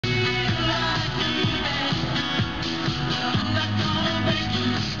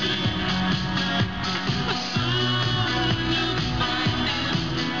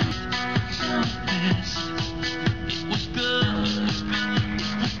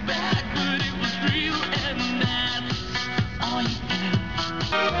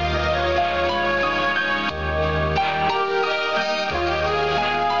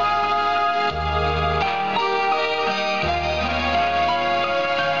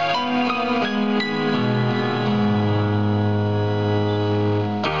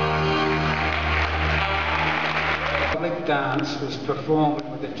dance was performed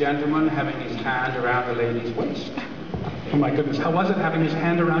with a gentleman having his hand around the lady's waist. Oh my goodness, how was it having his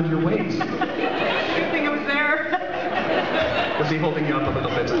hand around your waist? Good thing it was there. Was he holding you up a little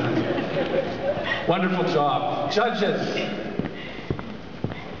bit? Wonderful job. Judges.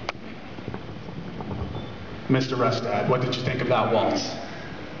 Mr. Rustad, what did you think of that waltz?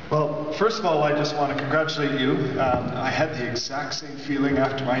 Well, first of all, I just want to congratulate you. I had the exact same feeling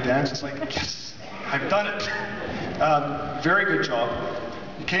after my dance. It's like, yes, I've done it. Very good job.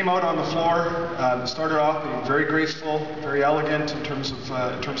 You came out on the floor, started off being very graceful, very elegant in terms of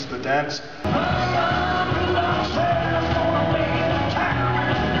the dance.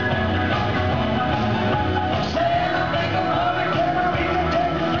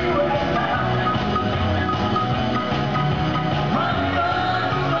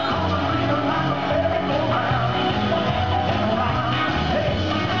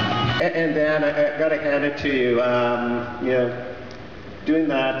 And Dan, I got to hand it to you. You know, doing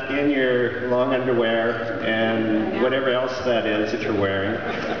that in your long underwear and whatever else that is that you're wearing.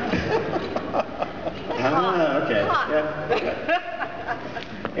 Ah, okay. Yeah.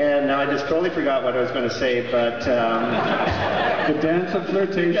 And I just totally forgot what I was going to say, but The dance of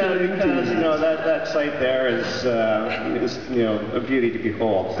flirtation. yeah, because you know that sight there is you know a beauty to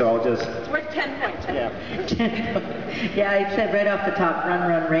behold. So I'll just. It's worth 10 points. Yeah. Yeah, I said right off the top, run,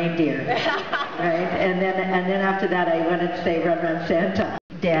 run, reindeer, right? And then after that, I wanted to say, run, run, Santa.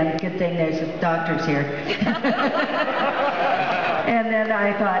 Dan, good thing there's doctors here. And then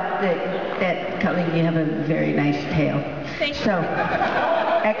I thought that Colleen, you have a very nice tail. Thank you. So,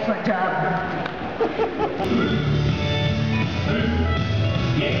 excellent job.